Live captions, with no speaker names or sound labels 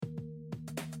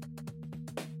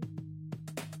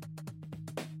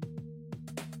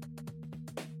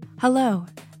Hello,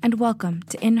 and welcome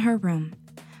to In Her Room,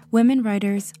 women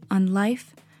writers on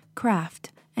life,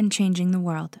 craft, and changing the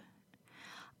world.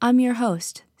 I'm your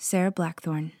host, Sarah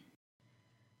Blackthorne.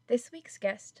 This week's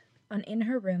guest on In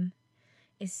Her Room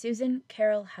is Susan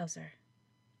Carol Hauser.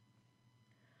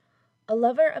 A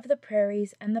lover of the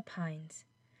prairies and the pines,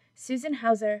 Susan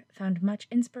Hauser found much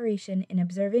inspiration in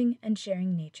observing and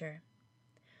sharing nature.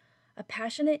 A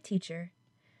passionate teacher,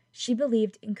 she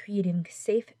believed in creating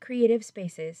safe, creative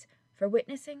spaces for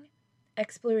witnessing,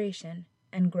 exploration,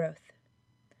 and growth.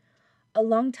 A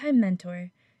longtime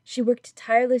mentor, she worked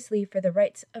tirelessly for the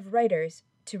rights of writers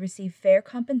to receive fair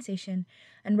compensation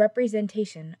and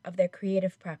representation of their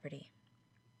creative property.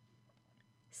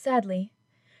 Sadly,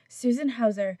 Susan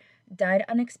Hauser died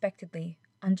unexpectedly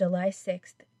on July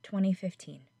 6,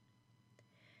 2015.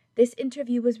 This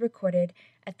interview was recorded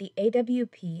at the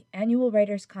AWP Annual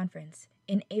Writers Conference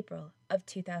in April of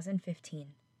 2015.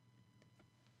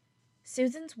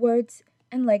 Susan's words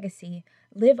and legacy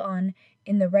live on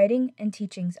in the writing and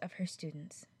teachings of her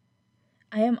students.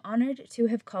 I am honored to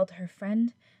have called her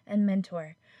friend and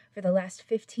mentor for the last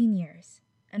 15 years,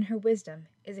 and her wisdom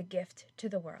is a gift to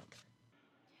the world.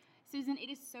 Susan, it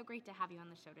is so great to have you on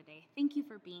the show today. Thank you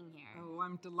for being here. Oh,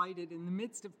 I'm delighted. In the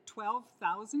midst of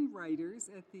 12,000 writers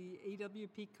at the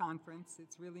AWP conference,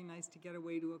 it's really nice to get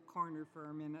away to a corner for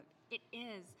a minute. It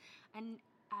is. And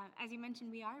as you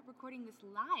mentioned, we are recording this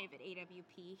live at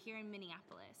AWP here in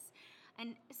Minneapolis.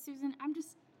 And Susan, I'm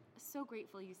just so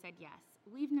grateful you said yes.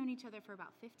 We've known each other for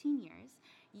about 15 years.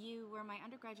 You were my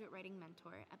undergraduate writing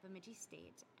mentor at Bemidji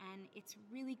State, and it's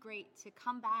really great to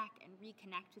come back and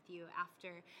reconnect with you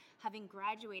after having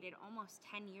graduated almost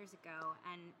 10 years ago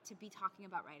and to be talking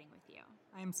about writing with you.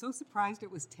 I am so surprised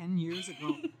it was 10 years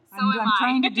ago. So I'm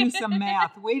trying to do some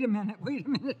math. Wait a minute.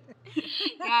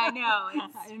 Yeah, I know.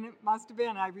 And it must have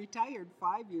been. I retired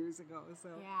 5 years ago. So.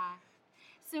 Yeah.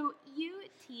 So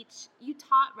you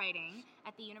taught writing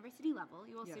at the university level.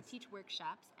 You also teach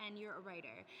workshops, and you're a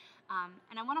writer.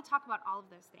 And I want to talk about all of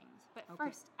those things. But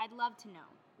first, I'd love to know,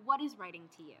 what is writing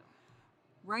to you?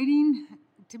 Writing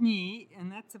to me, and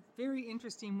that's a very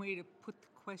interesting way to put the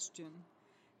question.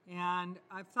 And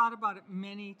I've thought about it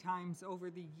many times over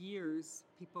the years.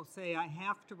 People say, I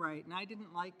have to write. And I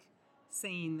didn't like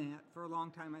saying that for a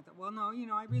long time. I thought, well, no,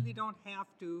 I really don't have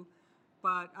to.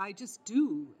 But I just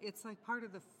do. It's like part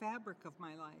of the fabric of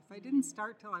my life. I didn't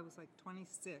start till I was like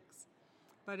 26.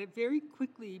 But it very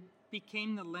quickly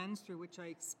became the lens through which I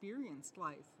experienced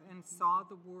life and saw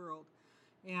the world.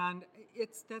 And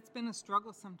that's been a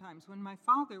struggle sometimes. When my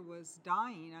father was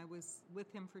dying, I was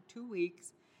with him for 2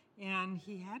 weeks, and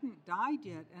he hadn't died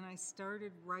yet. And I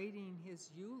started writing his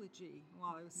eulogy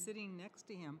while I was sitting next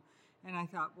to him. And I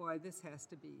thought, boy, this has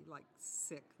to be like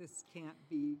sick. This can't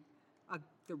be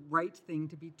the right thing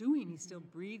to be doing. He's still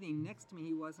breathing next to me.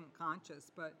 He wasn't conscious.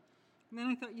 But then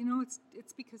I thought,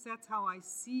 it's because that's how I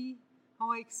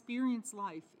experience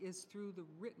life is through the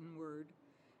written word.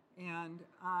 And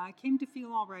I came to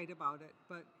feel all right about it.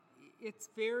 But it's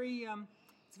very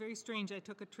strange. I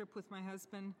took a trip with my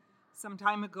husband some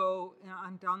time ago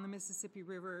down the Mississippi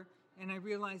River, and I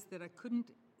realized that I couldn't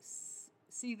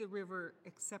see the river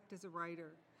except as a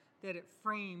writer, that it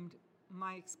framed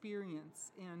my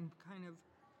experience and kind of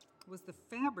was the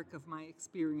fabric of my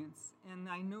experience. And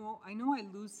I know I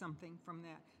lose something from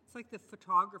that. It's like the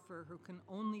photographer who can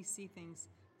only see things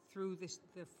through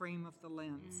the frame of the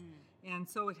lens. And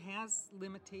so it has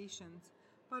limitations,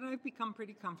 but I've become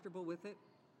pretty comfortable with it.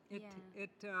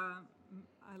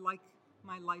 I like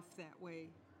my life that way.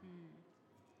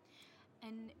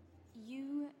 And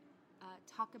you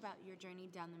talk about your journey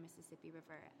down the Mississippi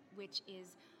River, which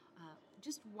is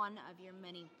just one of your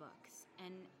many books.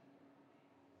 And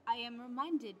I am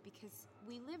reminded because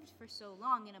we lived for so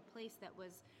long in a place that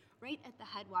was right at the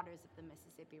headwaters of the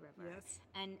Mississippi River. Yes.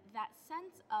 And that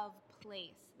sense of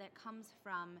place that comes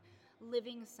from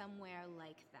living somewhere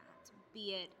like that,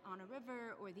 be it on a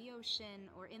river or the ocean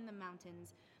or in the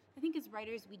mountains, I think as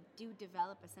writers we do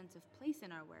develop a sense of place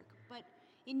in our work. But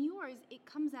in yours, it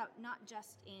comes out not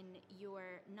just in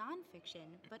your nonfiction,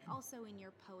 but also in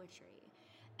your poetry.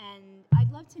 And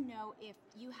I'd love to know if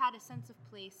you had a sense of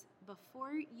place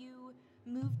before you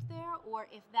moved there, or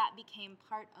if that became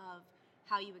part of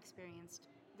how you experienced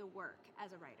the work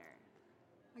as a writer.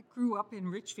 I grew up in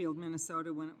Richfield,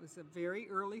 Minnesota, when it was a very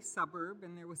early suburb,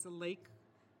 and there was a lake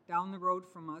down the road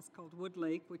from us called Wood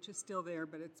Lake, which is still there,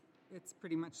 but it's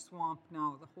pretty much swamp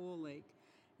now, the whole lake.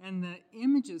 And the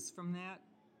images from that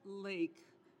lake,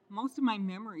 most of my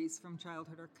memories from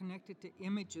childhood are connected to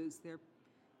images. They're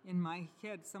in my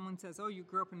head. Someone says, oh, you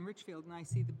grew up in Richfield, and I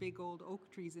see the big old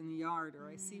oak trees in the yard, or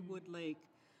I see Wood Lake.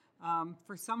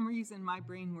 For some reason, my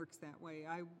brain works that way.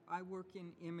 I work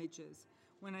in images.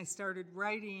 When I started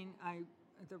writing,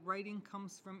 the writing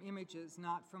comes from images,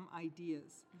 not from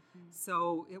ideas.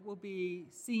 So it will be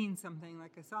seeing something.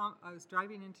 Like I was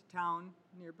driving into town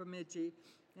near Bemidji,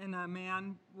 and a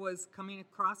man was coming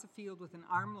across a field with an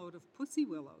armload of pussy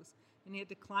willows, and he had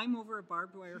to climb over a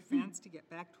barbed wire fence to get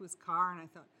back to his car. And I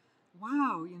thought,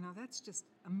 wow, that's just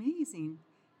amazing.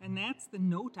 And that's the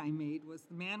note I made, was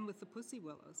the man with the pussy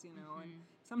willows, And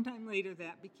sometime later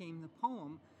that became the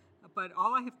poem. But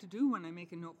all I have to do when I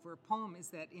make a note for a poem is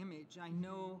that image. I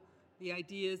know the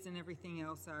ideas and everything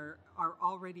else are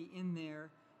already in there.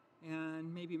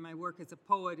 And maybe my work as a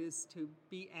poet is to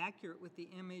be accurate with the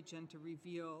image and to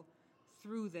reveal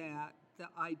through that the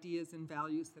ideas and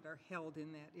values that are held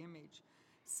in that image.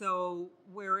 So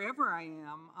wherever I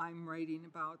am, I'm writing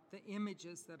about the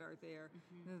images that are there.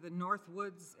 The North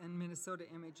Woods and Minnesota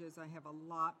images I have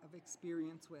a lot of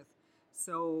experience with.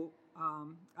 So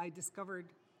I discovered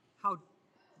how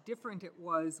different it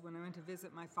was when I went to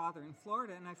visit my father in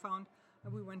Florida, and I found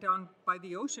we went down by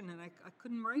the ocean, and I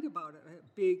couldn't write about it. I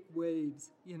had big waves,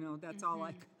 that's all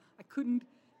I couldn't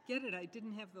get it. I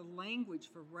didn't have the language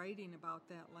for writing about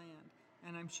that land.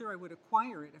 And I'm sure I would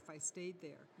acquire it if I stayed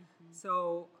there.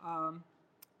 So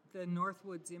the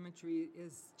Northwoods imagery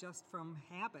is just from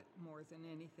habit more than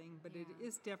anything, but it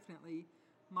is definitely,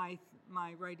 my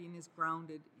writing is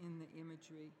grounded in the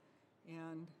imagery.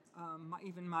 And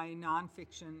even my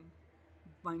nonfiction,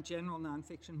 my general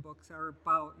nonfiction books are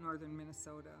about northern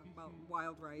Minnesota, about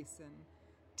wild rice and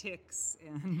ticks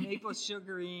and maple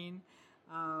sugaring.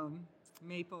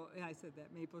 Maple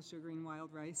sugaring, wild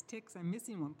rice, ticks. I'm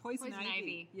missing one. Poison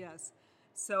ivy. Yes.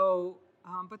 So,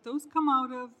 but those come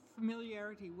out of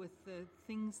familiarity with the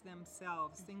things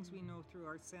themselves, things we know through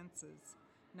our senses,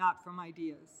 not from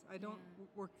ideas. I don't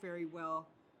work very well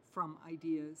from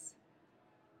ideas.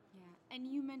 Yeah, and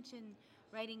you mentioned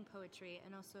writing poetry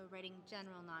and also writing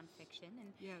general nonfiction,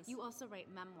 and you also write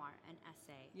memoir and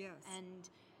essay. Yes. And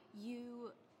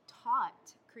you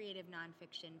taught creative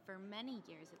nonfiction for many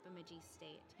years at Bemidji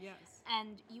State. Yes.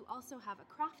 And you also have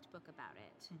a craft book about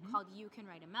it called You Can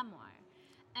Write a Memoir.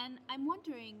 And I'm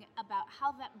wondering about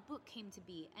how that book came to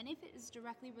be, and if it is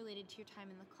directly related to your time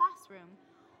in the classroom,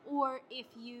 or if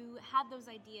you had those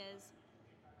ideas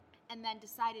and then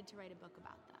decided to write a book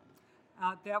about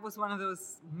them. That was one of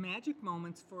those magic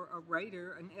moments for a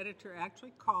writer. An editor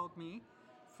actually called me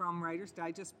from Writer's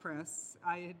Digest Press.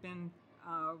 I had been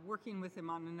working with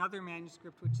him on another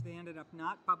manuscript, which they ended up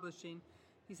not publishing.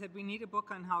 He said, we need a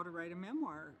book on how to write a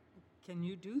memoir. Can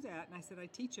you do that? And I said, I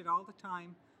teach it all the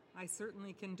time. I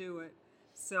certainly can do it.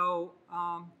 So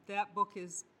that book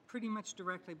is pretty much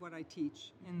directly what I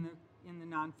teach in the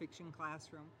nonfiction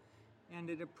classroom. And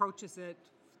it approaches it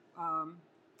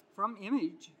from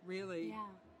image, really.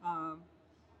 Yeah.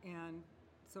 And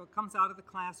so it comes out of the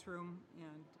classroom,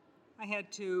 and I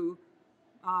had to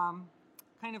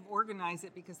kind of organize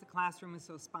it because the classroom is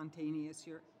so spontaneous.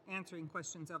 You're answering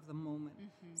questions of the moment.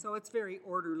 So it's very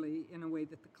orderly in a way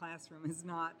that the classroom is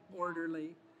not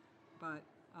orderly. But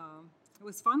it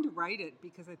was fun to write it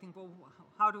because I think, well,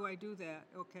 how do I do that?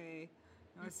 Okay.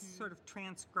 It's sort of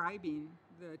transcribing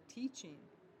the teaching,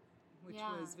 which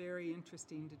was very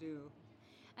interesting to do.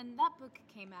 And that book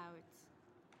came out,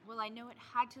 well, I know it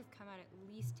had to have come out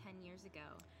at least 10 years ago.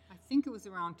 I think it was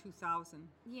around 2000.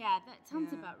 Yeah, that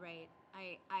sounds about right.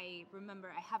 I remember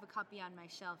I have a copy on my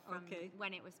shelf from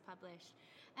when it was published.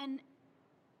 And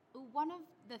one of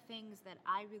the things that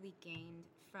I really gained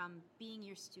from being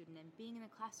your student and being in the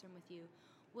classroom with you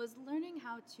was learning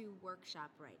how to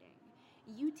workshop writing.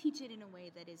 You teach it in a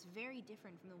way that is very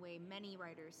different from the way many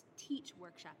writers teach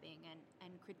workshopping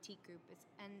and critique groups.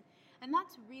 And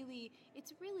that's really,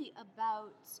 it's really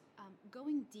about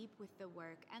going deep with the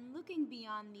work and looking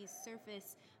beyond these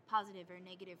surface positive or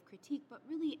negative critique, but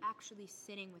really actually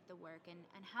sitting with the work and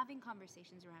having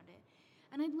conversations around it.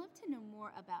 And I'd love to know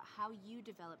more about how you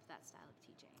developed that style of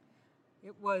teaching.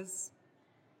 It was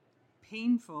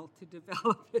painful to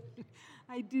develop it.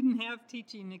 I didn't have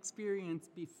teaching experience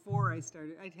before I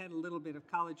started. I'd had a little bit of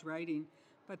college writing,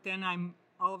 but then I'm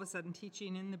all of a sudden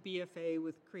teaching in the BFA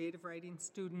with creative writing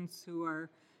students who are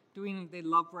they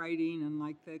love writing and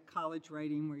like the college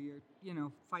writing where you're,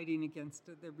 fighting against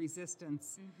the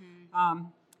resistance.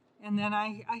 And then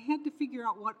I had to figure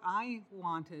out what I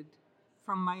wanted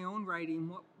from my own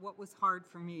writing, what was hard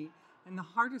for me. And the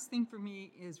hardest thing for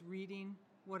me is reading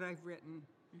what I've written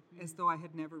as though I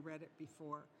had never read it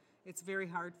before. It's very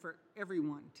hard for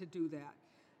everyone to do that.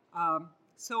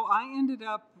 So I ended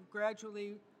up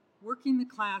gradually working the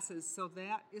classes, so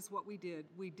that is what we did.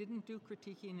 We didn't do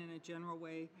critiquing in a general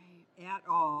way, at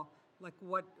all, like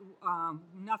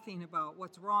nothing about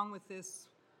what's wrong with this,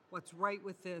 what's right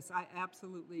with this. I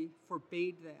absolutely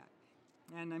forbade that.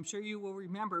 And I'm sure you will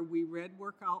remember we read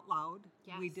work out loud.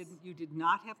 Yes. You did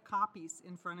not have copies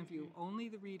in front of you. Only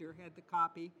the reader had the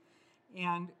copy.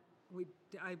 And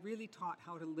I really taught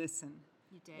how to listen.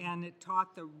 You did. And it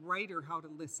taught the writer how to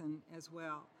listen as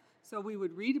well. So we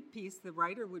would read a piece, the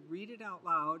writer would read it out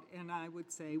loud, and I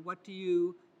would say,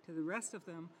 to the rest of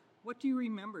them, what do you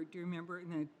remember? Do you remember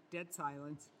in a dead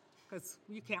silence? Because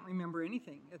you can't remember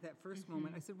anything at that first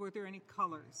moment. I said, were there any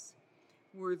colors?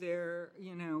 Were there,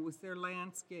 was there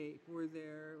landscape? Were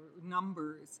there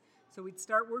numbers? So we'd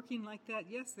start working like that.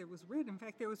 Yes, there was red. In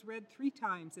fact, there was red 3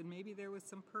 times, and maybe there was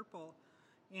some purple.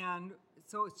 And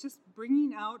so it's just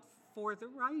bringing out for the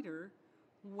writer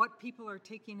what people are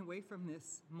taking away from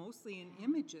this, mostly in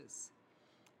images.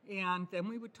 And then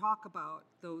we would talk about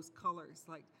those colors,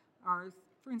 like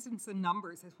for instance, the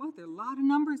numbers. I said, well, there are a lot of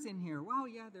numbers in here. Wow,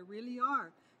 yeah, there really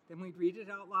are. Then we'd read it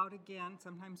out loud again.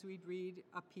 Sometimes we'd read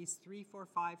a piece 3, 4,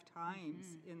 5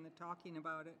 times in the talking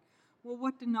about it. Well,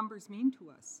 what do numbers mean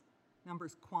to us?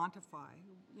 Numbers quantify.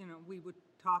 We would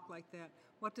talk like that.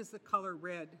 What does the color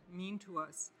red mean to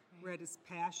us? Right. Red is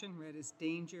passion, red is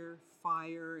danger,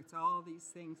 fire, it's all these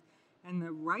things. And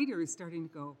the writer is starting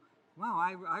to go, wow,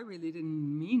 I really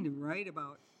didn't mean to write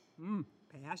about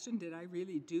passion. Did I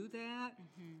really do that?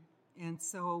 And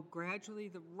so gradually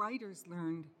the writers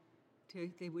learned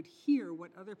they would hear what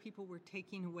other people were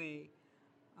taking away.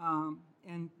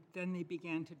 And then they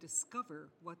began to discover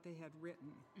what they had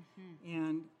written.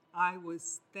 And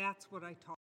that's what I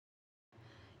taught.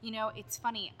 It's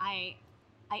funny. I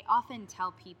often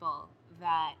tell people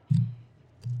that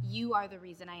you are the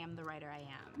reason I am the writer I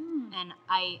am. And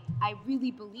I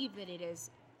really believe that it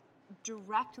is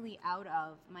directly out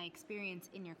of my experience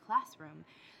in your classroom,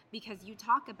 because you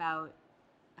talk about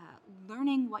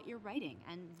learning what you're writing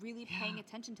and really paying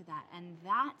attention to that. And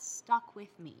that stuck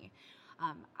with me.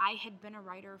 I had been a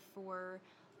writer for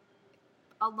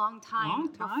a long time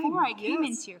before I came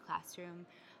into your classroom.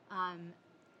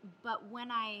 But when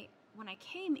I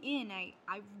came in,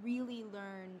 I really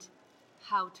learned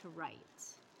how to write.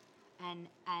 And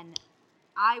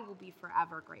I will be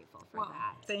forever grateful for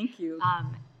that. Thank you.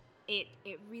 It's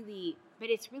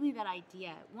really that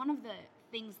idea. One of the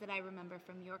things that I remember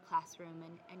from your classroom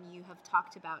and you have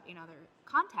talked about in other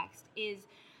contexts is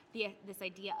this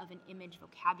idea of an image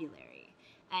vocabulary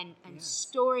and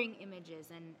storing images,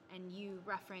 and you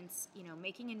reference,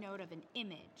 making a note of an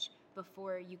image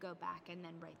before you go back and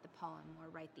then write the poem or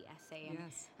write the essay.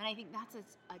 And I think that's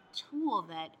a tool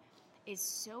that is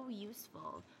so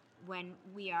useful when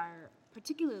we are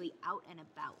particularly out and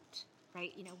about,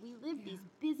 right? We live these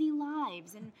busy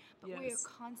lives, but we are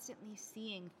constantly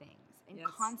seeing things and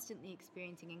constantly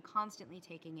experiencing and constantly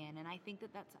taking in. And I think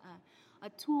that that's a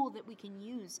tool that we can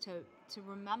use to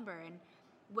remember. And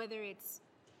whether it's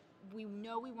we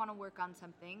know we want to work on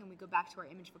something and we go back to our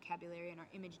image vocabulary and our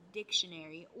image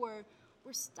dictionary, or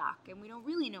we're stuck and we don't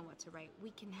really know what to write,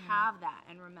 we can have that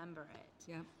and remember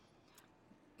it. Yeah.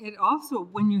 It also,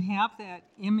 when you have that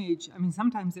image,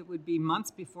 sometimes it would be months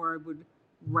before I would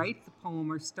write the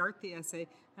poem or start the essay,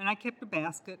 and I kept a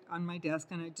basket on my desk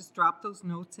and I just dropped those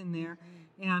notes in there.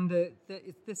 And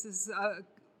this is a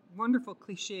wonderful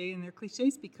cliche, and they're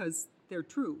cliches because they're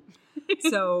true.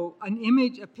 So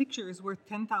a picture is worth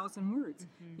 10,000 words.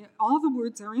 All the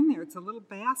words are in there. It's a little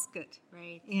basket.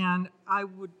 Right. And I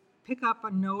would pick up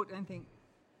a note and think,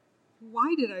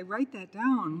 why did I write that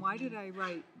down? Why did I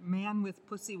write man with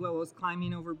pussy willows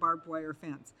climbing over barbed wire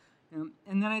fence?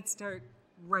 And then I'd start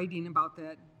writing about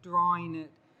that, drawing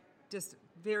it, just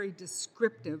very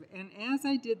descriptive. And as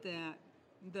I did that,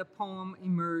 the poem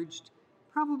emerged,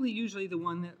 probably usually the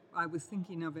one that I was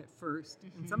thinking of at first.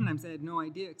 And sometimes I had no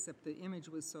idea, except the image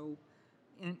was so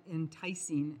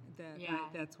enticing that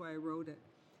that's why I wrote it.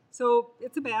 So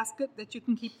it's a basket that you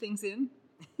can keep things in.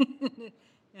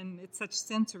 And it's such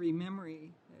sensory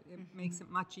memory that it makes it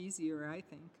much easier, I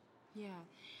think. Yeah.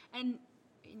 And,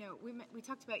 we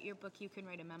talked about your book, You Can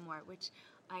Write a Memoir, which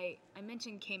I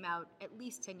mentioned came out at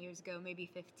least 10 years ago, maybe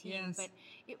 15. But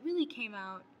it really came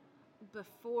out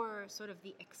before sort of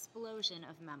the explosion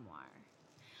of memoir.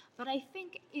 But I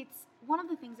think it's one of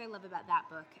the things I love about that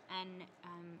book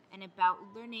and about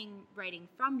learning writing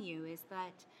from you is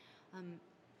that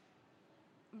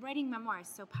writing memoir is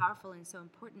so powerful and so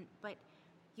important, but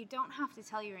you don't have to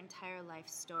tell your entire life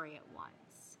story at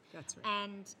once. That's right.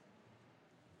 And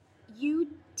you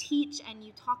teach and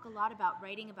you talk a lot about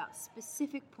writing about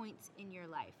specific points in your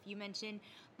life. You mentioned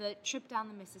the trip down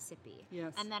the Mississippi.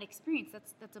 Yes. And that experience.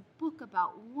 That's a book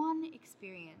about one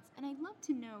experience. And I'd love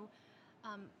to know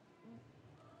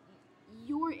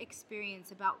your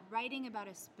experience about writing about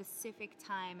a specific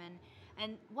time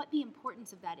and what the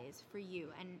importance of that is for you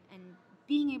and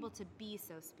being able to be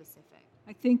so specific.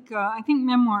 I think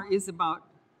memoir is about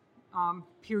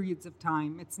periods of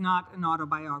time. It's not an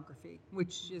autobiography,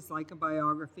 which is like a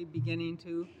biography beginning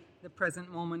to the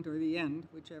present moment or the end,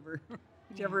 whichever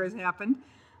has happened.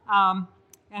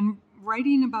 And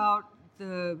writing about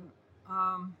the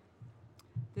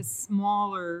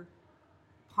smaller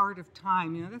part of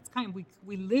time, that's kind of,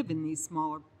 we live in these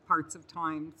smaller parts of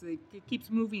time. So it keeps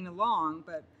moving along,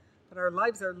 but our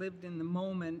lives are lived in the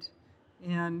moment,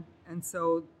 and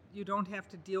so you don't have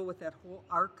to deal with that whole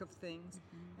arc of things.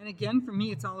 Mm-hmm. And again, for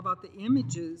me, it's all about the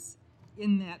images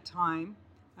in that time.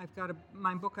 I've got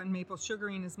my book on maple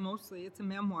sugaring it's a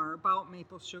memoir about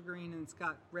maple sugaring, and it's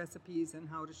got recipes and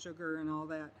how to sugar and all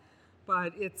that.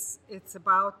 But it's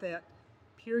about that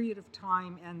period of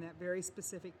time and that very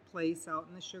specific place out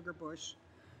in the sugar bush.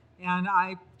 And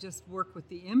I just work with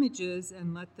the images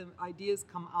and let the ideas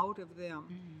come out of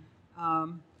them.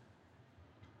 Mm-hmm.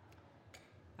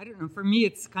 I don't know, for me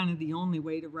it's kind of the only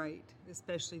way to write,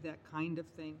 especially that kind of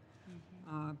thing,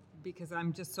 mm-hmm. Because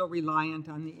I'm just so reliant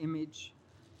on the image.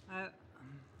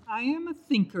 I am a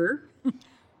thinker,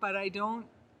 but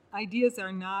ideas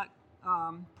are not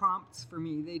prompts for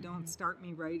me. They don't start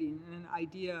me writing. And an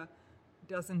idea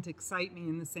doesn't excite me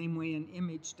in the same way an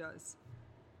image does.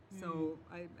 So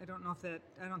I don't know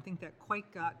I don't think that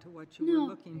quite got to what you were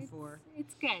looking for.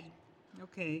 It's good.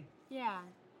 Okay. Yeah.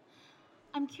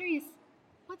 I'm curious,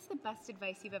 what's the best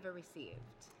advice you've ever received?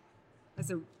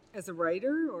 As a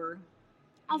writer or?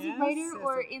 As a writer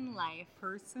or in life?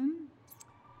 Person?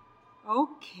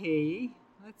 Okay,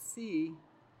 let's see.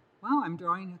 Wow, I'm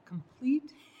drawing a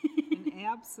complete and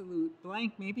absolute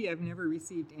blank. Maybe I've never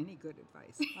received any good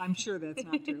advice. I'm sure that's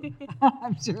not true.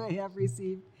 I'm sure I have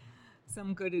received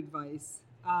some good advice.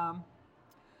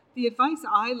 The advice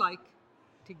I like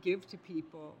to give to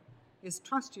people is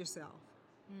trust yourself.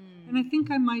 And I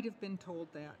think I might have been told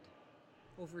that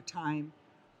over time.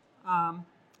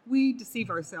 We deceive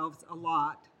ourselves a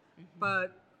lot,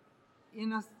 but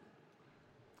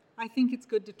I think it's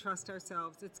good to trust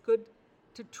ourselves. It's good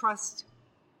to trust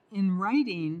in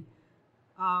writing.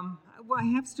 I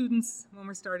have students, when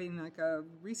we're starting like a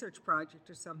research project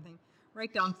or something,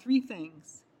 write down 3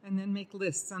 things and then make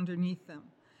lists underneath them.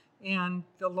 And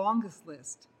the longest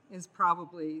list is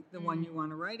probably the one you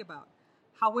want to write about.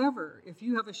 However, if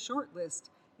you have a short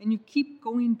list and you keep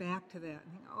going back to that,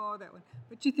 and think, oh, that one,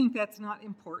 but you think that's not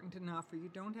important enough or you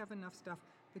don't have enough stuff,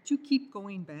 but you keep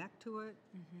going back to it,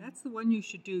 that's the one you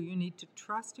should do. You need to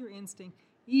trust your instinct,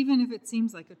 even if it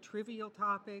seems like a trivial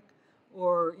topic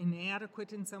or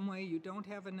inadequate in some way, you don't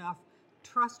have enough.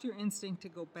 Trust your instinct to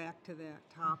go back to that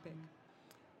topic.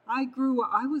 I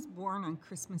was born on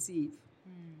Christmas Eve,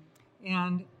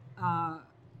 and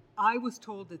I was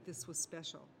told that this was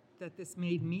special, that this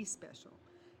made me special.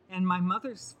 And my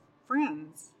mother's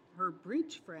friends, her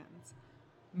bridge friends,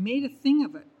 made a thing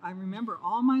of it. I remember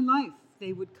all my life,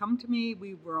 they would come to me.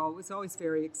 It was always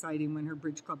very exciting when her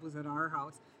bridge club was at our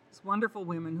house. These wonderful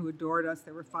women who adored us.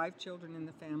 There were 5 children in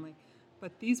the family.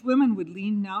 But these women would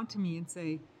lean down to me and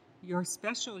say, "You're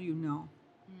special, you know."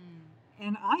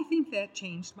 And I think that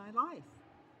changed my life.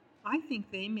 I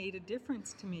think they made a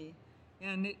difference to me.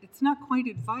 And it's not quite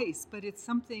advice, but it's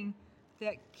something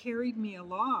that carried me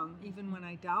along, even when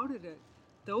I doubted it.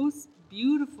 Those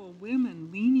beautiful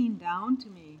women leaning down to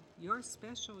me, "You're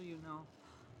special, you know,"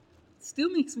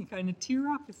 still makes me kind of tear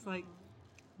up. It's like,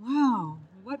 wow,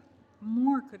 what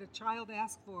more could a child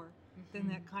ask for than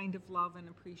that kind of love and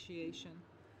appreciation?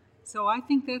 So I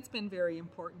think that's been very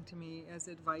important to me, as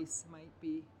advice might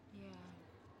be. Yeah.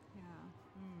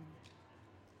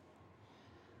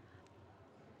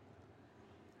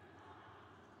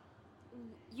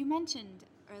 You mentioned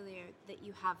earlier that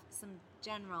you have some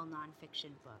general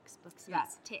nonfiction books about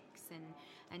ticks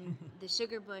and the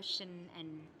sugar bush and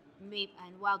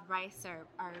wild rice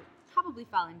are probably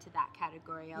fall into that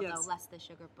category, although less the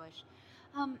sugar bush.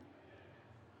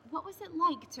 What was it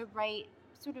like to write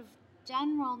sort of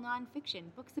general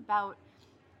nonfiction, books about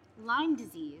Lyme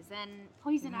disease and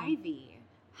poison ivy?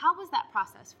 How was that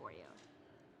process for you?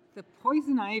 The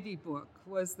poison ivy book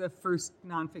was the first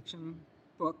nonfiction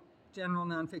book, general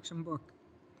nonfiction book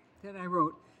that I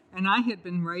wrote. And I had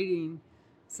been writing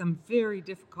some very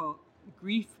difficult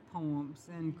grief poems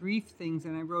and grief things,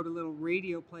 and I wrote a little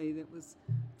radio play that was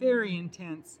very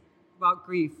intense about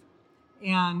grief.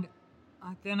 And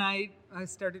then I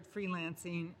started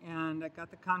freelancing, and I got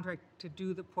the contract to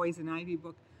do the poison ivy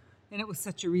book, and it was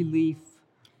such a relief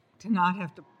to not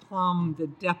have to plumb the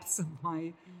depths of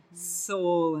my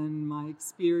soul and my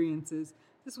experiences.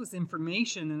 This was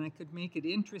information, and I could make it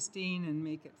interesting and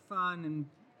make it fun and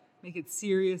make it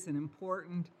serious and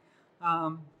important.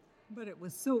 But it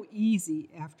was so easy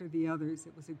after the others.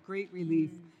 It was a great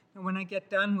relief. And when I get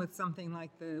done with something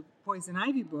like the Poison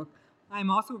Ivy book, I'm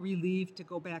also relieved to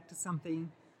go back to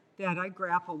something that I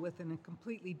grapple with in a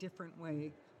completely different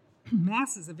way.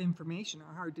 Masses of information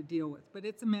are hard to deal with, but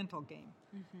it's a mental game.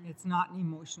 It's not an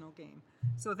emotional game.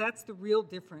 So that's the real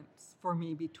difference for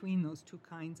me between those two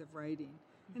kinds of writing.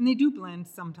 And they do blend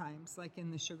sometimes, like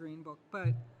in the Sugaring book,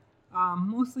 but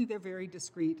mostly they're very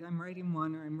discreet. I'm writing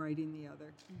one or I'm writing the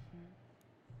other.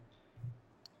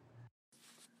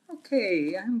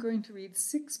 Okay, I'm going to read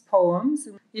 6 poems.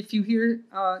 If you hear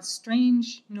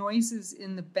strange noises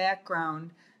in the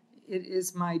background, it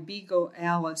is my beagle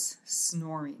Alice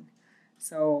snoring.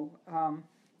 So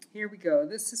here we go.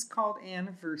 This is called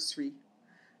Anniversary.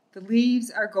 The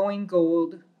leaves are going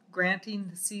gold, granting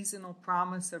the seasonal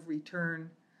promise of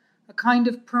return, a kind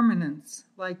of permanence,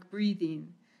 like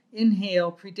breathing.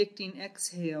 Inhale, predicting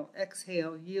exhale,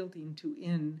 exhale, yielding to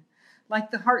in.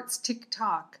 Like the heart's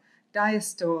tick-tock,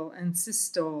 diastole and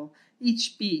systole,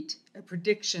 each beat a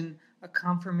prediction, a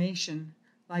confirmation,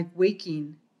 like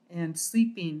waking and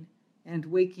sleeping and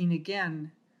waking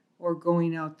again, or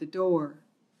going out the door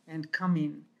and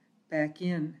coming back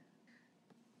in.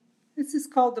 This is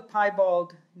called the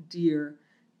piebald deer,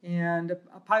 and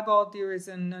a piebald deer is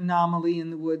an anomaly in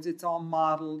the woods. It's all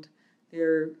mottled.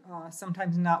 They're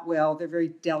sometimes not well. They're very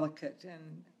delicate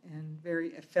and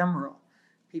very ephemeral.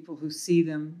 People who see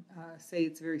them say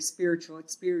it's a very spiritual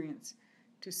experience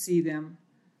to see them.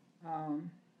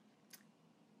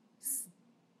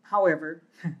 However,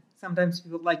 sometimes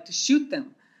people like to shoot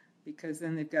them because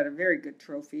then they've got a very good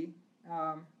trophy.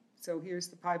 So here's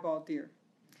the piebald deer.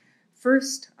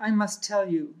 First, I must tell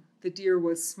you, the deer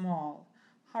was small,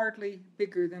 hardly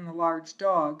bigger than a large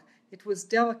dog. It was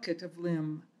delicate of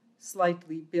limb,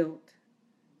 slightly built.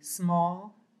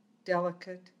 Small,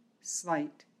 delicate,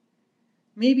 slight.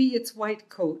 Maybe its white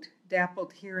coat,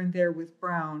 dappled here and there with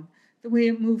brown, the way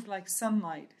it moved like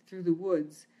sunlight through the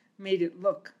woods, made it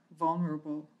look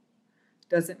vulnerable.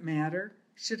 Does it matter?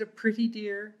 Should a pretty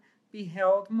deer be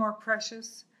held more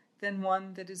precious than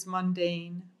one that is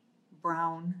mundane,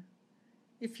 brown?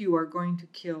 If you are going to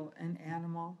kill an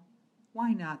animal,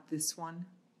 why not this one?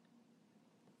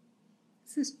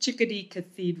 This is Chickadee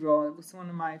Cathedral. It was one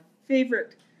of my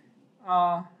favorite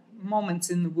moments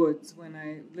in the woods when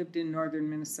I lived in northern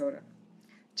Minnesota.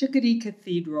 Chickadee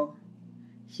Cathedral.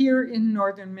 Here in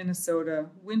northern Minnesota,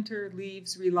 winter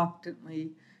leaves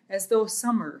reluctantly, as though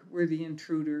summer were the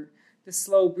intruder, the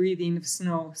slow breathing of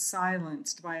snow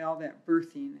silenced by all that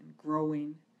birthing and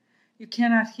growing. You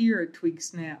cannot hear a twig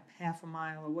snap half a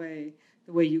mile away,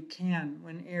 the way you can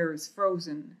when air is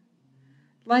frozen.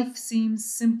 Life seems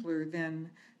simpler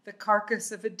then. The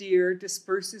carcass of a deer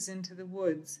disperses into the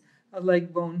woods, a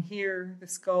leg bone here, the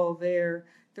skull there,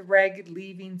 the ragged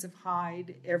leavings of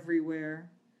hide everywhere.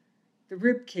 The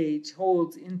rib cage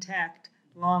holds intact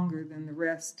longer than the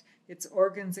rest, its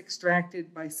organs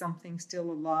extracted by something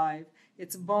still alive,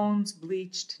 its bones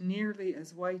bleached nearly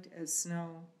as white as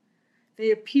snow.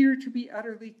 They appear to be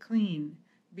utterly clean,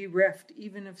 bereft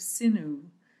even of sinew,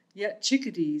 yet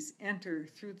chickadees enter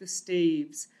through the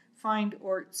staves, find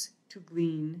orts to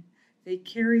glean. They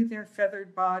carry their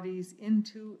feathered bodies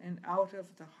into and out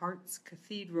of the heart's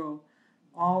cathedral,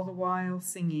 all the while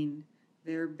singing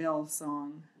their bell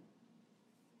song.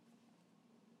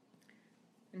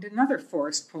 And another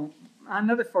forest poem.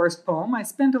 I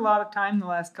spent a lot of time the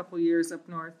last couple of years up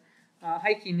north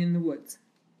hiking in the woods.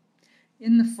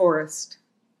 In the forest,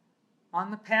 on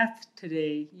the path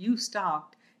today, you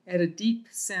stopped at a deep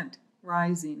scent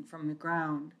rising from the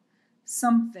ground.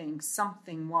 Something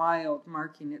wild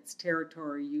marking its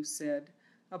territory, you said,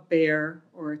 a bear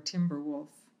or a timber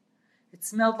wolf. It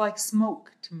smelled like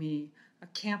smoke to me, a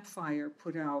campfire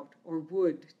put out, or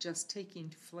wood just taking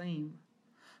to flame.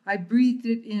 I breathed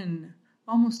it in,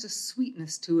 almost a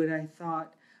sweetness to it, I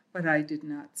thought, but I did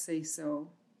not say so.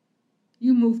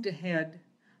 You moved ahead.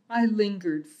 I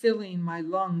lingered, filling my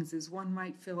lungs as one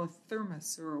might fill a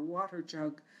thermos or a water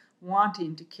jug,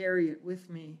 wanting to carry it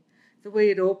with me. The way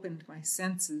it opened my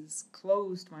senses,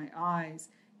 closed my eyes,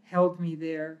 held me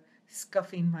there,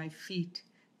 scuffing my feet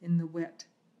in the wet,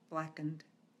 blackened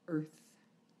earth.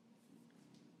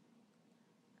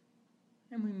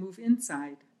 And we move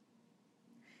inside.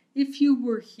 If you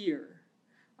were here,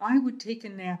 I would take a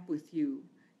nap with you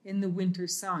in the winter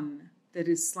sun that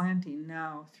is slanting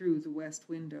now through the west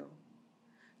window.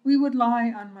 We would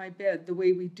lie on my bed the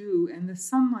way we do, and the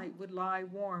sunlight would lie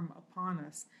warm upon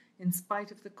us, in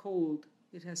spite of the cold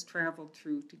it has traveled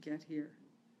through to get here.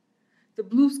 The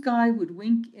blue sky would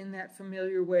wink in that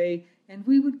familiar way, and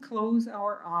we would close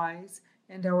our eyes,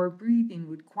 and our breathing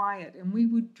would quiet, and we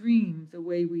would dream the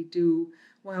way we do,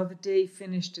 while the day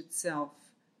finished itself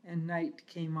and night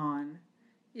came on,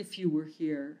 if you were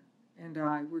here and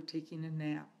I were taking a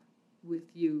nap with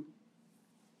you.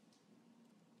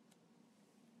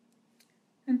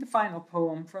 And the final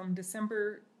poem from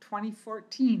December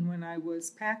 2014, when I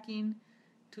was packing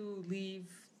to leave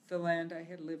the land I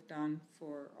had lived on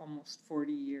for almost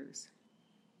 40 years.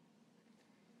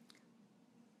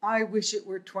 I wish it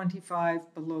were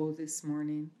 25 below this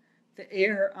morning, the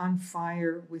air on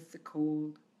fire with the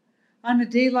cold. On a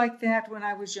day like that, when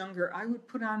I was younger, I would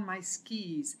put on my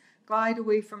skis, glide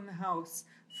away from the house,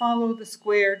 follow the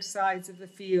squared sides of the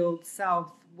field,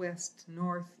 south, west,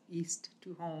 north, east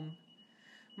to home.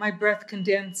 My breath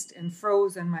condensed and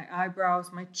froze on my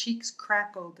eyebrows. My cheeks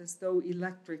crackled as though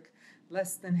electric.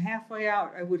 Less than halfway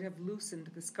out, I would have loosened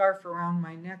the scarf around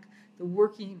my neck, the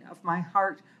working of my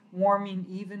heart warming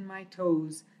even my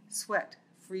toes, sweat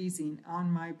freezing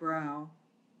on my brow.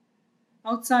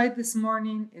 Outside this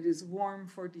morning, it is warm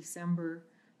for December,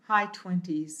 high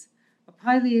 20s. A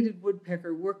pileated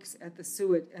woodpecker works at the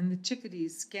suet, and the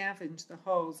chickadees scavenge the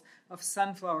hulls of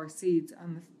sunflower seeds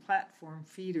on the platform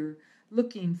feeder,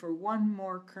 looking for one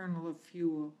more kernel of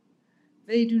fuel.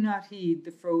 They do not heed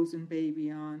the frozen bay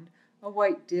beyond, a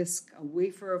white disk, a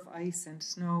wafer of ice and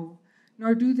snow,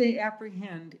 nor do they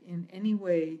apprehend in any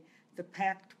way the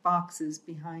packed boxes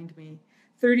behind me.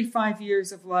 35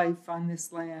 years of life on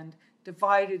this land,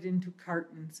 divided into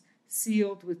cartons,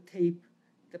 sealed with tape,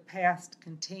 the past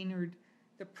containered,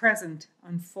 the present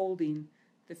unfolding,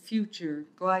 the future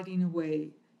gliding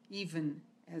away, even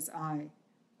as I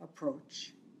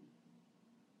approach.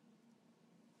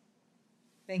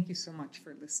 Thank you so much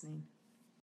for listening.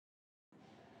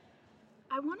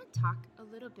 I want to talk a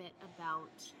little bit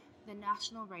about the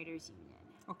National Writers Union.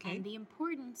 Okay. And the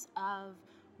importance of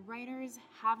writers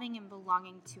having and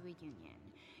belonging to a union.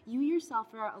 You yourself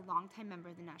are a longtime member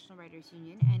of the National Writers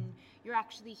Union, and you're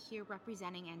actually here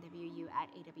representing NWU at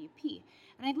AWP.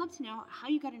 And I'd love to know how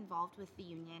you got involved with the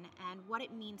union and what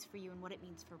it means for you and what it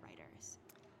means for writers.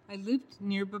 I lived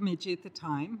near Bemidji at the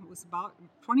time. It was about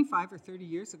 25 or 30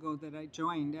 years ago that I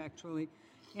joined, actually.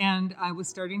 And I was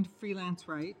starting to freelance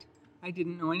write. I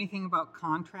didn't know anything about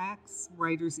contracts,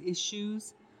 writers'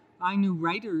 issues. I knew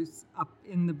writers up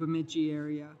in the Bemidji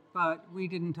area, but we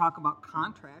didn't talk about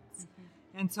contracts.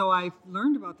 Mm-hmm. And so I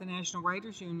learned about the National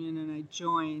Writers Union, and I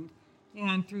joined.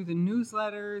 And through the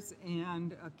newsletters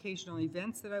and occasional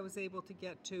events that I was able to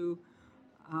get to,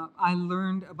 I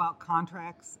learned about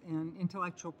contracts and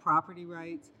intellectual property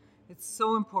rights. It's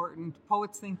so important.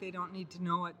 Poets think they don't need to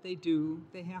know it. They do.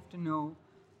 They have to know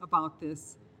about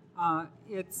this.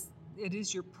 It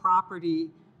is your property,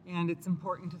 and it's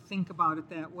important to think about it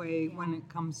that way when it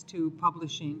comes to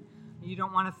publishing. You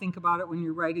don't want to think about it when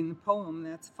you're writing the poem.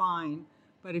 That's fine.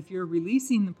 But if you're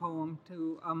releasing the poem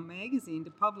to a magazine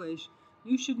to publish,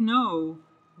 you should know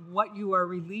what you are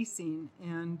releasing,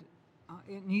 and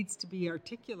it needs to be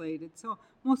articulated. So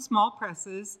most small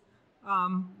presses,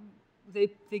 they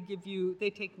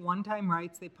take one-time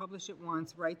rights, they publish it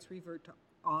once, rights revert to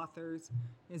authors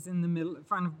is in the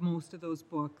front of most of those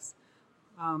books.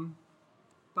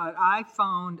 But I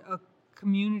found a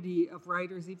community of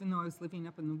writers, even though I was living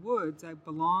up in the woods, I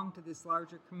belonged to this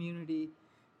larger community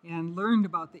and learned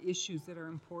about the issues that are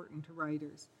important to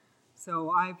writers.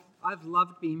 So I've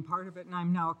loved being part of it, and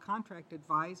I'm now a contract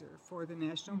advisor for the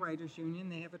National Writers Union.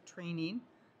 They have a training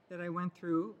that I went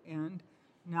through, and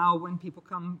now when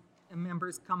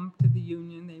members come to the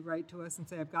union, they write to us and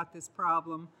say, I've got this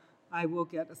problem. I will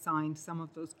get assigned some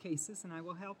of those cases, and I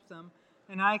will help them.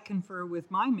 And I confer with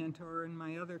my mentor and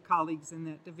my other colleagues in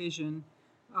that division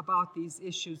about these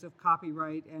issues of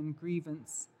copyright and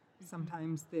grievance.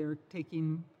 Sometimes they're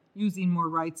using more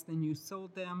rights than you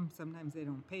sold them. Sometimes they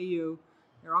don't pay you.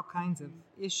 There are all kinds of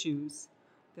issues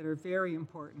that are very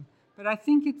important. But I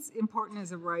think it's important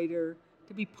as a writer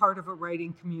to be part of a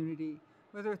writing community,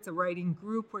 whether it's a writing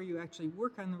group where you actually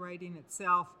work on the writing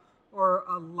itself or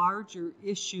a larger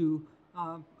issue.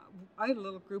 I had a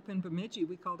little group in Bemidji.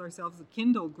 We called ourselves the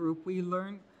Kindle group. We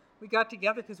got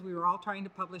together because we were all trying to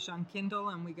publish on Kindle,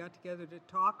 and we got together to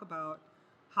talk about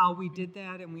how we did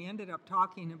that, and we ended up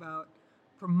talking about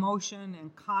promotion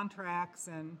and contracts,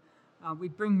 and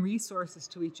we'd bring resources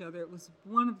to each other. It was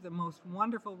one of the most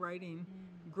wonderful writing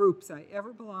groups I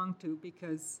ever belonged to,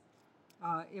 because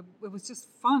it was just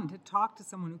fun to talk to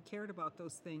someone who cared about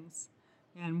those things.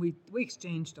 And we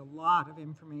exchanged a lot of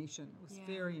information. It was Yeah.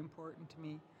 very important to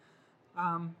me.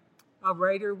 A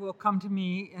writer will come to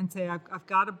me and say, I've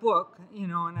got a book,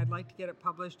 and I'd like to get it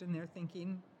published, and they're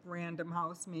thinking Random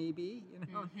House maybe,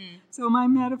 So my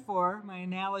metaphor, my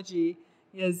analogy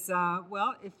is,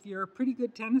 if you're a pretty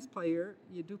good tennis player,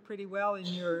 you do pretty well in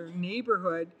your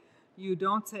neighborhood, you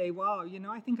don't say, wow,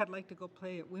 I think I'd like to go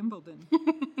play at Wimbledon.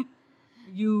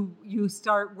 You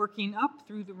start working up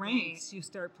through the ranks. Right. You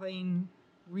start playing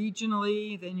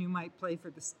regionally, then you might play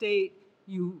for the state.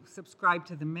 You subscribe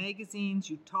to the magazines,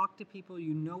 you talk to people,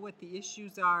 you know what the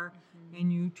issues are,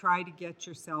 and you try to get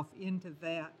yourself into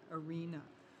that arena.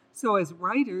 So as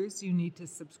writers, you need to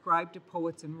subscribe to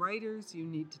Poets and Writers, you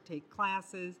need to take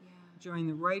classes, join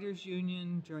the Writers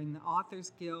Union, join the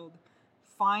Authors Guild,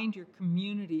 find your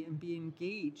community and be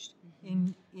engaged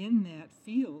in that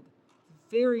field.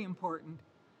 Very important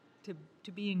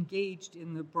to be engaged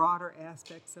in the broader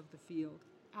aspects of the field.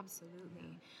 Absolutely.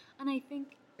 Yeah. And I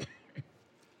think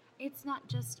it's not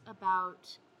just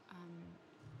about,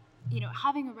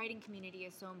 having a writing community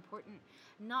is so important,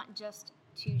 not just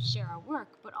to share our work,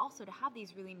 but also to have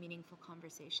these really meaningful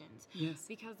conversations. Yes.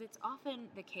 Because it's often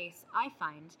the case, I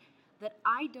find, that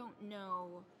I don't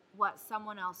know what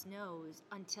someone else knows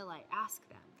until I ask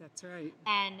them. That's right.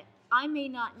 And I may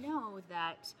not know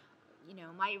that,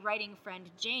 my writing friend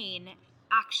Jane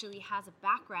actually has a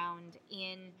background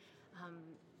in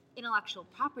intellectual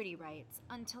property rights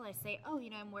until I say,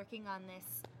 I'm working on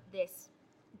this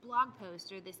blog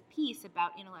post or this piece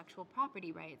about intellectual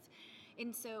property rights.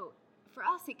 And so for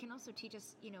us, it can also teach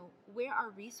us, where our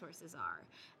resources are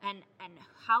and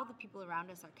how the people around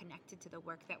us are connected to the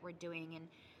work that we're doing.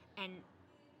 And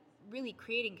really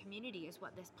creating community is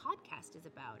what this podcast is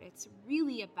about. It's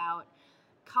really about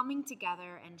coming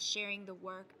together and sharing the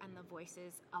work and the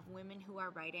voices of women who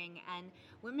are writing and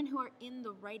women who are in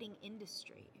the writing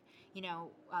industry.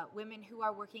 Women who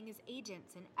are working as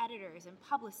agents and editors and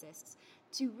publicists,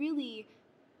 to really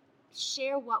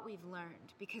share what we've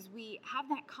learned, because we have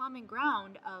that common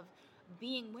ground of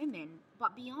being women,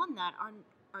 but beyond that,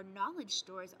 our knowledge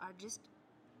stores are just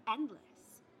endless,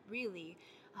 really.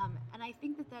 And I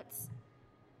think that's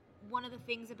one of the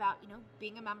things about,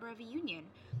 being a member of a union.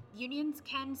 Unions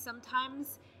can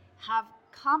sometimes have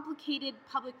complicated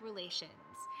public relations.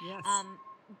 Yes.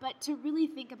 But to really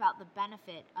think about the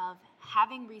benefit of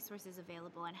having resources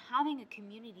available and having a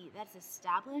community that's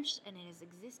established and it has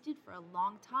existed for a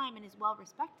long time and is well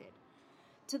respected,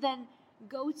 to then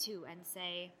go to and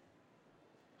say,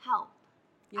 help,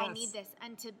 yes. I need this,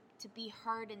 and to be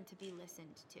heard and to be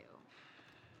listened to.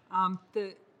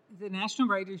 The National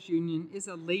Writers Union is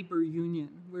a labor union.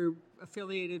 We're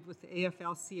affiliated with the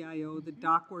AFL-CIO, the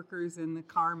dock workers and the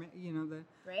car,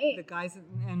 the guys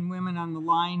and women on the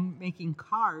line making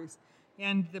cars.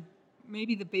 And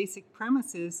maybe the basic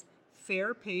premise is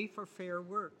fair pay for fair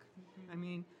work. I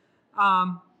mean,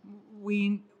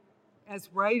 we, as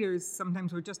writers,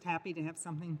 sometimes we're just happy to have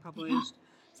something published.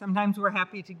 Yeah. Sometimes we're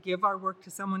happy to give our work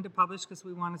to someone to publish because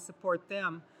we want to support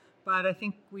them. But I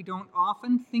think we don't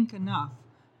often think enough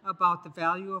about the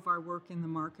value of our work in the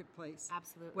marketplace.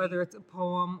 Absolutely. Whether it's a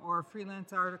poem or a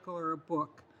freelance article or a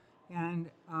book.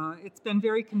 And it's been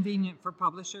very convenient for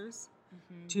publishers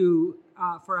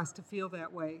for us to feel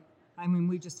that way. I mean,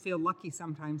 we just feel lucky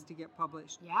sometimes to get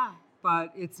published. Yeah.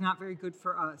 But it's not very good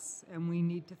for us. And we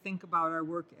need to think about our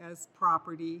work as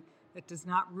property. It does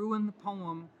not ruin the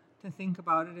poem to think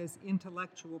about it as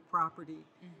intellectual property.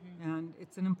 And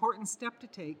it's an important step to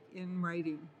take in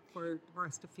writing for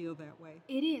us to feel that way.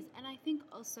 It is. And I think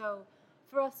also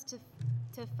for us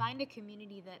to find a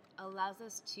community that allows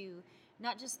us to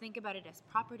not just think about it as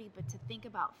property, but to think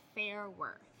about fair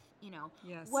worth.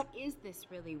 Yes. What is this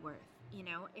really worth?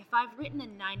 If I've written a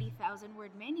 90,000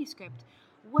 word manuscript,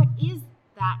 what is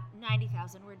that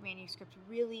 90,000 word manuscript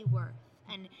really worth?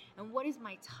 And what is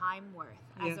my time worth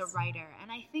as a writer?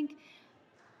 And I think,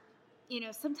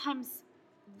 sometimes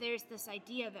there's this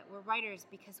idea that we're writers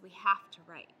because we have to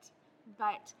write.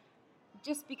 But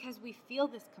just because we feel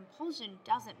this compulsion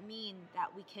doesn't mean that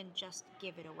we can just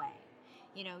give it away.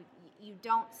 You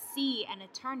don't see an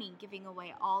attorney giving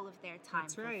away all of their time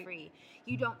for free.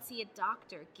 You don't see a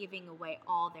doctor giving away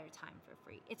all their time for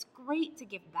free. It's great to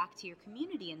give back to your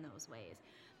community in those ways.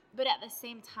 But at the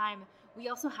same time, we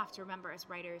also have to remember as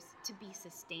writers to be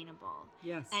sustainable.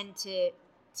 Yes. And to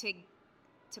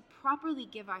properly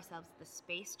give ourselves the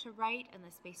space to write and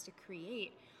the space to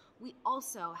create, we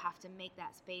also have to make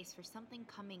that space for something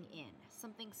coming in,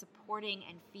 something supporting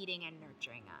and feeding and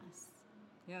nurturing us.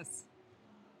 Yes.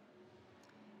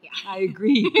 Yeah. I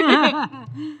agree. Yes.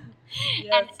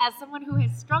 And as someone who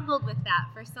has struggled with that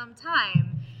for some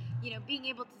time, being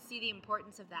able to see the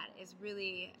importance of that has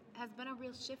been a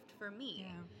real shift for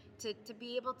me. To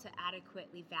be able to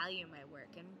adequately value my work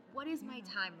and what is my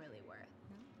time really worth.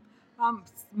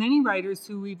 Many writers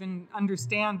who even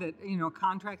understand that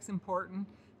contract's important,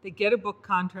 they get a book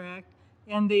contract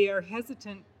and they are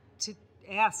hesitant to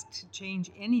ask to change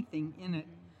anything in it.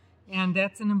 And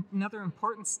that's another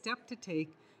important step to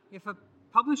take. If a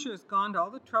publisher has gone to all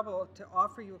the trouble to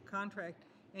offer you a contract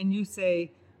and you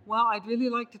say, well, I'd really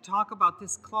like to talk about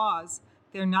this clause,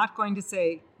 they're not going to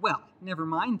say, well, never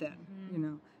mind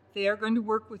then. They are going to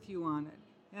work with you on it.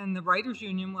 And the Writers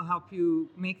Union will help you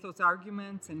make those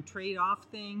arguments and trade off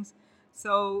things.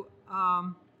 So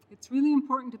it's really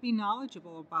important to be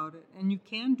knowledgeable about it. And you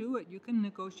can do it. You can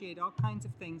negotiate all kinds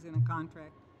of things in a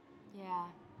contract. Yeah.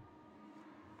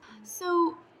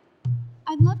 So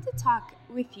I'd love to talk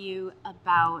with you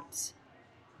about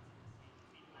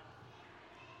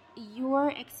your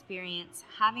experience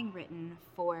having written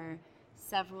for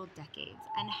several decades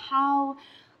and how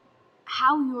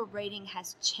your writing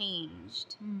has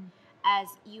changed as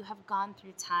you have gone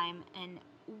through time and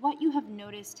what you have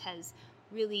noticed has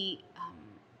really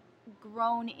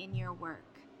grown in your work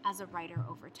as a writer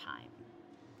over time.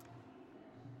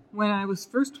 When I was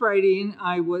first writing,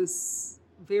 I was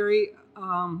very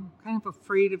kind of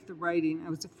afraid of the writing. I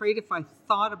was afraid if I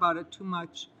thought about it too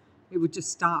much, it would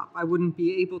just stop. I wouldn't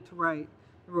be able to write.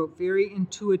 I wrote very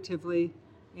intuitively,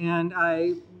 and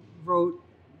I wrote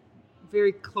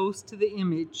very close to the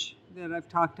image that I've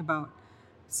talked about.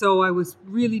 So I was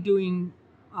really doing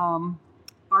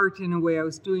art in a way. I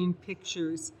was doing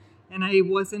pictures, and I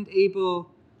wasn't able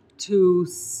to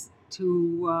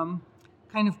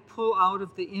kind of pull out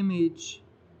of the image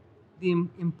the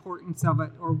importance of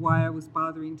it or why I was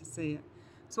bothering to say it.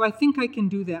 So I think I can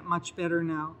do that much better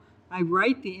now. I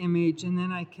write the image, and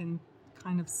then I can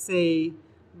kind of say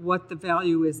what the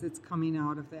value is that's coming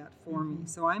out of that for me.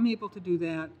 So I'm able to do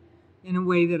that in a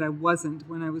way that I wasn't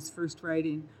when I was first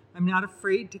writing. I'm not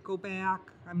afraid to go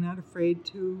back. I'm not afraid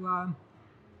to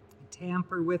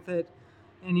tamper with it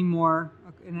anymore.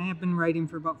 And I have been writing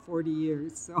for about 40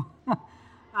 years. So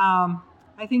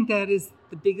I think that is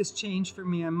the biggest change for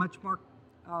me. I'm much more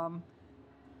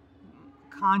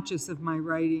conscious of my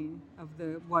writing, of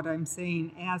what I'm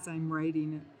saying as I'm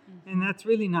writing it. And that's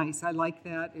really nice. I like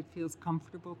that. It feels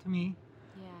comfortable to me.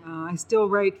 I still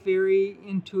write very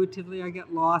intuitively. I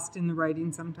get lost in the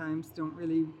writing sometimes,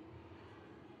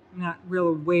 not real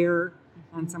aware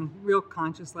on some real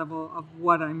conscious level of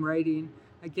what I'm writing.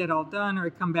 I get all done, or I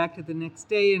come back to the next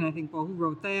day and I think, well, who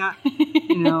wrote that?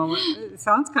 It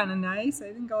sounds kind of nice.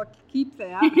 I think I'll keep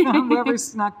that, whoever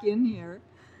snuck in here.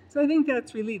 So I think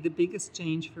that's really the biggest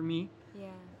change for me.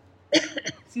 Yeah.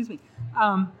 Excuse me.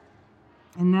 And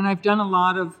then I've done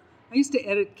I used to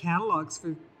edit catalogs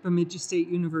for Bemidji State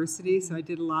University, so I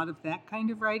did a lot of that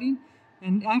kind of writing.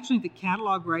 And actually the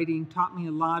catalog writing taught me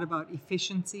a lot about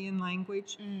efficiency in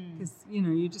language, because,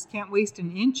 you just can't waste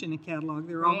an inch in a catalog.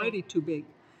 They're already too big.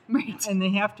 Right. And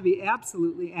they have to be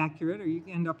absolutely accurate, or you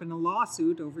end up in a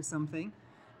lawsuit over something.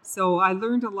 So I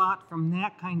learned a lot from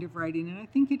that kind of writing, and I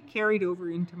think it carried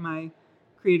over into my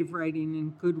creative writing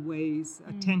in good ways,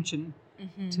 attention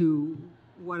to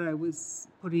what I was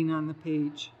putting on the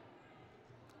page.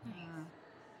 Nice.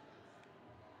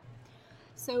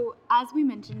 So, as we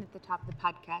mentioned at the top of the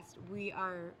podcast, we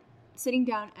are sitting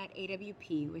down at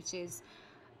AWP, which is,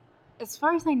 as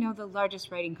far as I know, the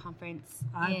largest writing conference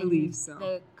believe so.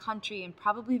 The country and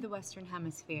probably the Western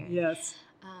Hemisphere. Yes.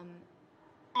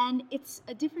 And it's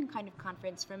a different kind of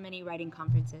conference from many writing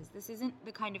conferences. This isn't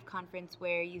the kind of conference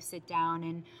where you sit down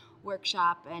and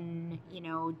workshop and,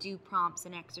 do prompts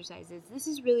and exercises. This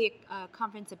is really a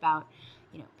conference about,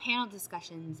 panel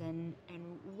discussions and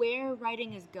where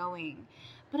writing is going.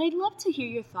 But I'd love to hear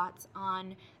your thoughts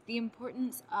on the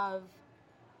importance of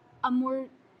a more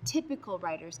typical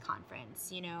writers'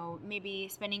 conference, maybe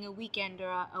spending a weekend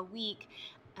or a week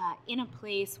in a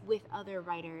place with other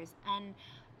writers. And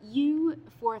you,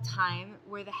 for a time,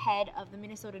 were the head of the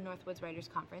Minnesota Northwoods Writers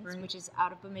Conference, right, which is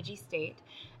out of Bemidji State.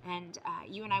 And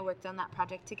you and I worked on that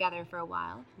project together for a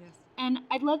while. Yes. And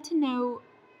I'd love to know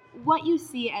what you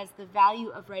see as the value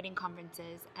of writing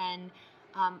conferences and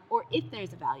or if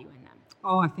there's a value in them.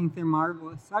 Oh, I think they're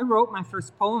marvelous. I wrote my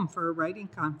first poem for a writing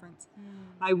conference.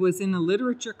 I was in a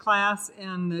literature class,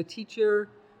 and the teacher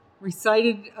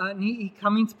recited an E.E.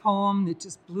 Cummings poem that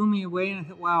just blew me away, and I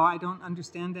thought, wow, I don't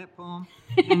understand that poem,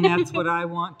 and that's what I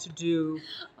want to do.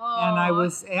 And I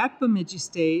was at Bemidji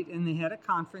State, and they had a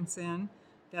conference in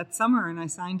that summer, and I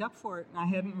signed up for it, and I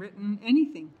hadn't written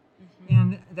anything.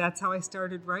 And that's how I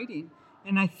started writing.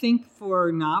 And I think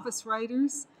for novice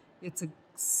writers, it's a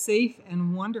safe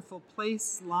and wonderful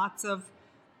place. Lots of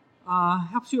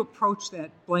helps you approach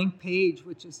that blank page,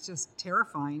 which is just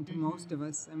terrifying to most of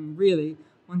us. And really,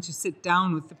 once you sit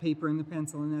down with the paper and the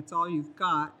pencil, and that's all you've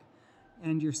got,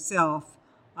 and yourself,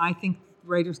 I think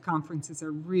writers' conferences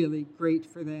are really great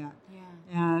for that. Yeah.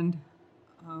 And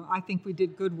I think we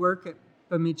did good work at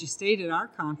Bemidji State at our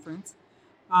conference.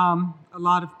 A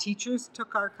lot of teachers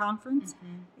took our conference,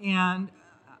 and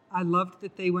I loved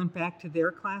that they went back to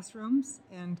their classrooms,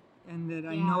 and that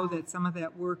I know that some of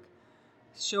that work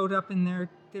showed up in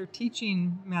their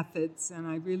teaching methods, and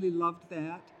I really loved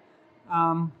that.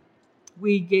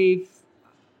 We gave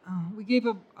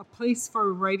a place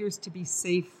for writers to be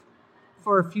safe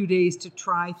for a few days to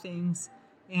try things,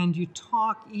 and you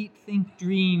talk, eat, think,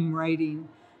 dream writing.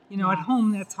 At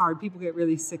home that's hard. People get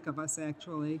really sick of us,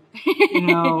 actually.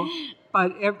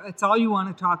 But it's all you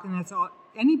want to talk, and that's all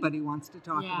anybody wants to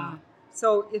talk about.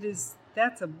 So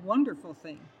that's a wonderful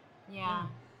thing. Yeah.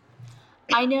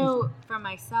 I know for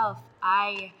myself,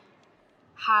 I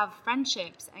have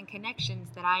friendships and connections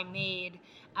that I made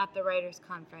at the Writers'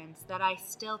 Conference that I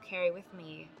still carry with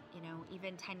me,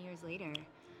 even 10 years later.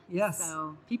 Yes.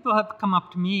 So, people have come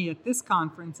up to me at this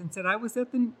conference and said, I was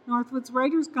at the Northwoods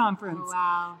Writers' Conference. Oh,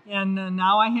 wow. And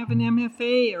now I have an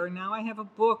MFA, or now I have a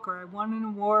book, or I won an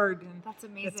award. And that's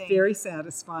amazing. It's very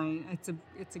satisfying.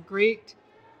 It's a great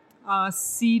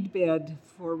seed bed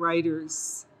for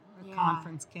writers. A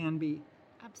conference can be.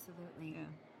 Absolutely. Yeah.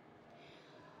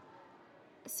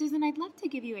 Susan, I'd love to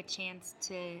give you a chance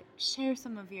to share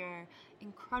some of your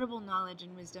incredible knowledge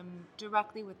and wisdom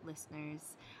directly with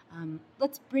listeners.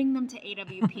 Let's bring them to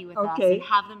AWP with us and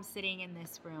have them sitting in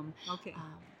this room. Okay.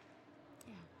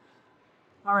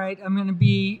 All right. I'm going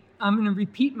to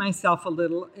repeat myself a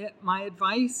little. My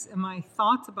advice and my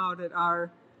thoughts about it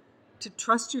are to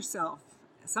trust yourself.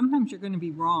 Sometimes you're going to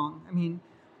be wrong. I mean,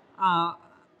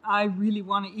 I really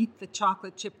want to eat the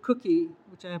chocolate chip cookie,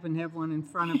 which I happen to have one in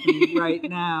front of me right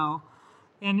now.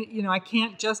 And, I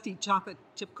can't just eat chocolate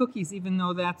chip cookies, even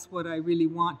though that's what I really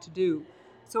want to do.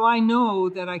 So I know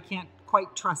that I can't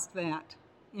quite trust that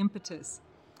impetus.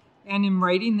 And in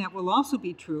writing, that will also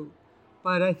be true.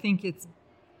 But I think it's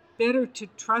better to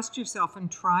trust yourself and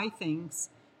try things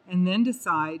and then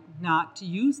decide not to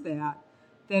use that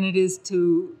than it is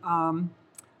to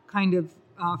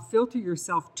filter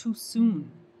yourself too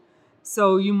soon.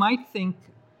 So you might think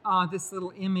this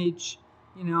little image,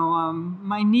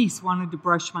 my niece wanted to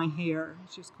brush my hair.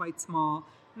 She was quite small.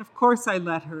 And of course I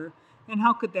let her. And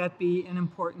how could that be an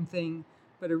important thing?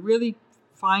 But a really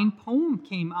fine poem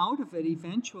came out of it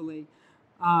eventually.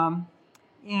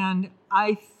 And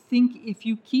I think if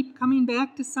you keep coming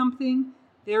back to something,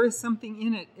 there is something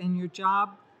in it. And your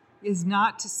job is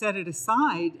not to set it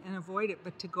aside and avoid it,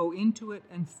 but to go into it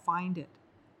and find it.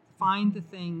 Find the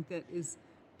thing that is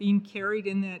being carried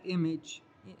in that image,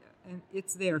 and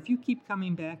it's there. If you keep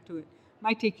coming back to it, it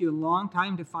might take you a long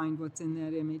time to find what's in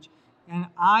that image. And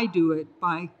I do it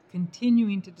by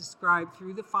continuing to describe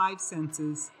through the 5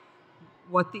 senses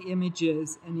what the image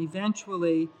is. And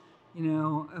eventually,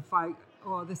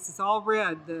 this is all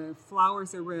red, the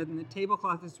flowers are red, and the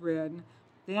tablecloth is red.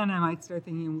 Then I might start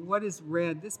thinking, what is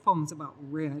red? This poem's about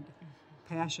red,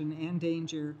 passion and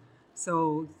danger.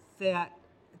 So that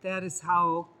is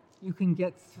how you can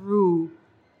get through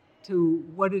to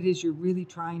what it is you're really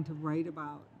trying to write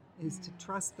about, is to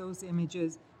trust those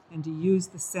images and to use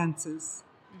the senses.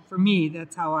 For me,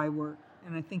 that's how I work,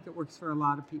 and I think it works for a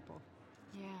lot of people.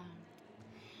 Yeah.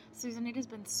 Susan, it has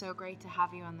been so great to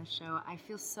have you on the show. I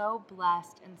feel so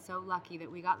blessed and so lucky that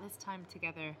we got this time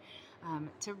together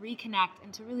to reconnect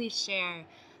and to really share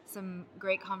some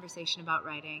great conversation about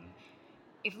writing.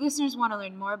 If listeners want to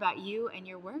learn more about you and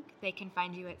your work, they can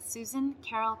find you at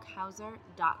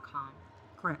susancarolkauser.com.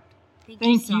 Correct. Thank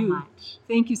you so much.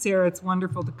 Thank you, Sarah. It's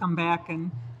wonderful to come back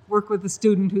and work with a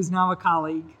student who's now a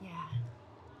colleague. Yeah.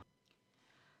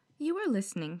 You are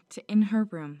listening to In Her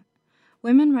Room,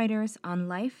 women writers on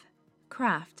life,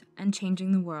 craft, and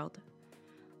changing the world.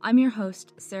 I'm your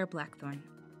host, Sarah Blackthorne.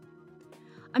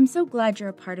 I'm so glad you're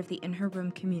a part of the In Her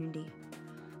Room community.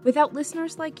 Without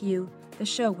listeners like you, the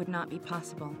show would not be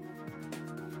possible.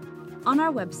 On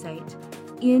our website,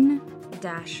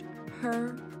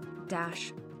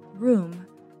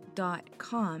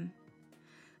 in-her-room.com,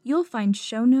 you'll find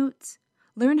show notes,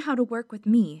 learn how to work with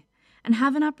me, and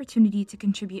have an opportunity to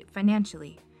contribute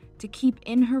financially to keep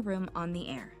In Her Room on the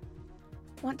air.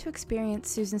 Want to experience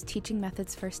Susan's teaching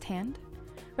methods firsthand?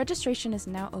 Registration is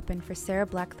now open for Sarah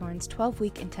Blackthorne's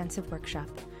 12-week intensive workshop.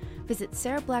 Visit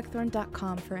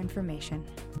sarahblackthorne.com for information.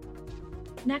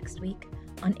 Next week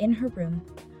on In Her Room,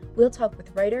 we'll talk with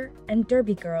writer and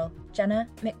Derby girl Jenna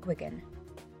McGuigan.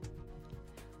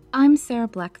 I'm Sarah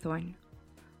Blackthorne.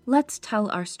 Let's tell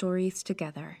our stories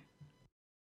together.